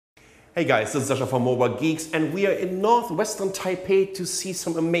Hey guys, this is Sasha from Mobile Geeks, and we are in northwestern Taipei to see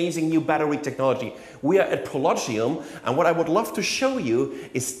some amazing new battery technology. We are at Prologium, and what I would love to show you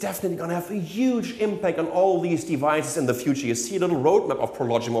is definitely going to have a huge impact on all these devices in the future. You see a little roadmap of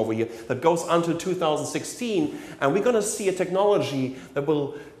Prologium over here that goes until 2016, and we're going to see a technology that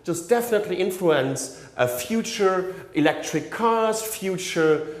will just definitely influence future electric cars,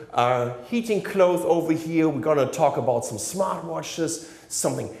 future heating clothes over here. We're going to talk about some smartwatches,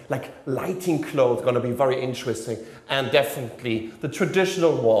 something like lighting clothes, going to be very interesting, and definitely the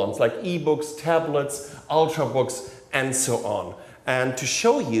traditional ones like ebooks, tablets, ultrabooks, and so on. And to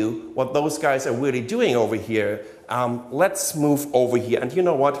show you what those guys are really doing over here, let's move over here. And you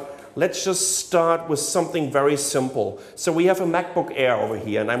know what? Let's just start with something very simple. So we have a MacBook Air over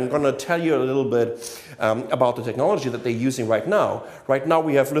here, and I'm going to tell you a little bit about the technology that they're using right now. Right now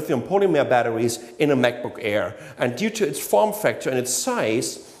we have lithium polymer batteries in a MacBook Air, and due to its form factor and its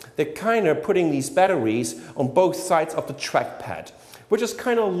size, they're kind of putting these batteries on both sides of the trackpad, which is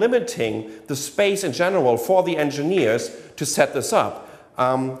kind of limiting the space in general for the engineers to set this up.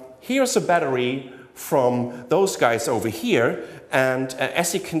 Here's a battery from those guys over here, and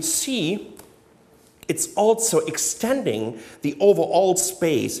as you can see, it's also extending the overall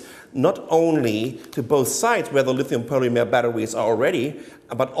space not only to both sides where the lithium polymer batteries are already,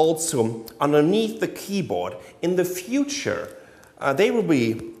 but also underneath the keyboard. In the future, it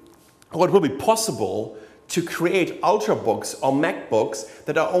will be possible to create ultrabooks or MacBooks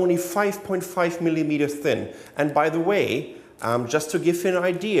that are only 5.5 millimeters thin. And by the way, just to give you an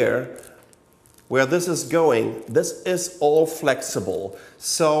idea where this is going, this is all flexible.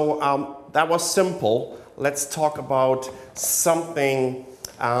 So that was simple. Let's talk about something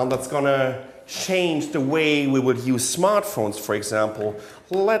that's gonna change the way we would use smartphones, for example.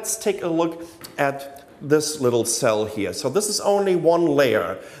 Let's take a look at this little cell here. So this is only one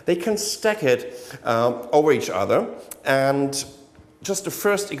layer. They can stack it over each other. And just the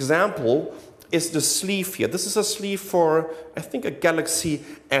first example is the sleeve here. This is a sleeve for, I think, a Galaxy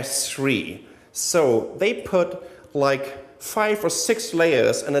S3. So they put like 5 or 6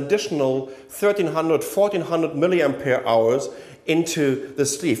 layers, an additional 1300, 1400 milliampere hours into the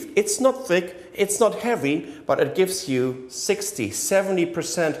sleeve. It's not thick, it's not heavy, but it gives you 60,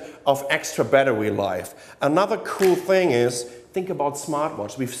 70% of extra battery life. Another cool thing is, think about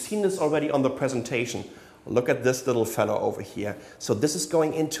smartwatch. We've seen this already on the presentation. Look at this little fellow over here. So this is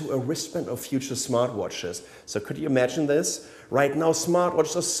going into a wristband of future smartwatches. So could you imagine this? Right now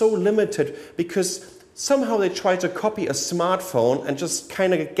smartwatches are so limited because somehow they try to copy a smartphone and just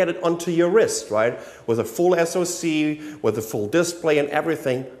kind of get it onto your wrist, right? With a full SoC, with a full display and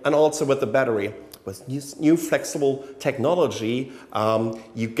everything, and also with the battery. With new flexible technology,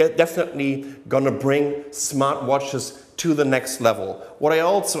 you definitely gonna bring smartwatches to the next level. What I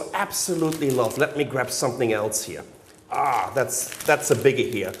also absolutely love, let me grab something else here. That's a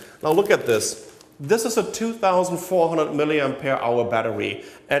biggie here. Now look at this. This is a 2400 milliampere hour battery.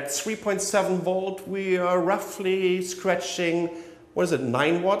 At 3.7 volt, we are roughly scratching,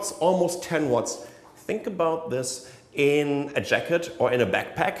 9 watts? Almost 10 watts. Think about this in a jacket or in a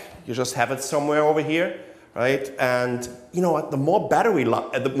backpack. You just have it somewhere over here, right? And you know what, the more batteries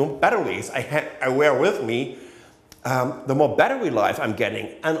I wear with me, the more battery life I'm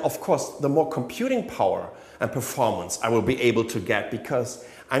getting. And of course, the more computing power and performance I will be able to get, because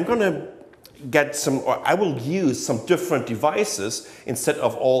I'm gonna get some, or I will use some different devices instead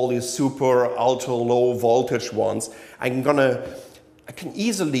of all these super ultra low voltage ones. I can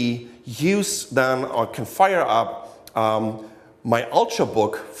easily use them, or can fire up my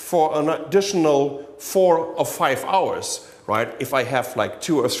ultrabook for an additional 4 or 5 hours, right? If I have like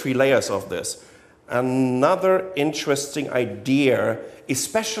 2 or 3 layers of this. Another interesting idea,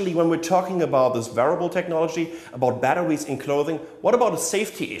 especially when we're talking about this wearable technology, about batteries in clothing, what about the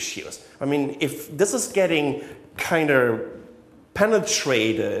safety issues? I mean, if this is getting kind of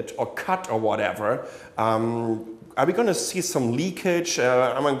penetrated or cut or whatever, are we going to see some leakage?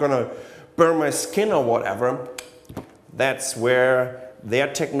 Am I going to burn my skin or whatever? That's where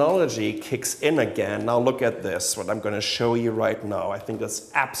their technology kicks in again. Now look at this, what I'm going to show you right now. I think that's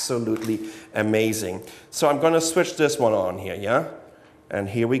absolutely amazing. So I'm going to switch this one on here, yeah? And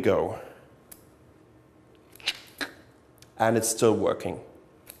here we go. And it's still working.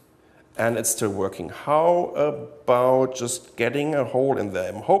 And it's still working. How about just getting a hole in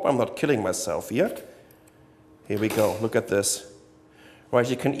there? I hope I'm not killing myself here. Here we go, look at this. Right,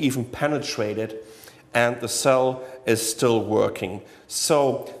 you can even penetrate it, and the cell is still working.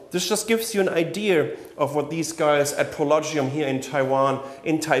 So this just gives you an idea of what these guys at Prologium here in Taiwan,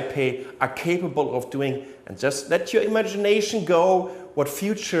 in Taipei, are capable of doing. And just let your imagination go what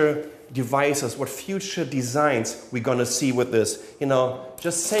future devices, what future designs we're going to see with this. You know,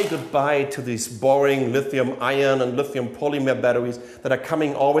 just say goodbye to these boring lithium ion and lithium polymer batteries that are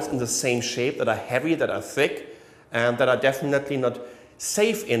coming always in the same shape, that are heavy, that are thick, and that are definitely not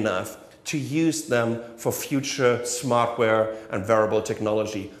safe enough to use them for future smartware and wearable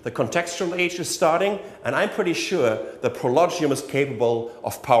technology. The contextual age is starting, and I'm pretty sure the Prologium is capable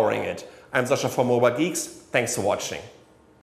of powering it. I'm Sascha from Mobile Geeks. Thanks for watching.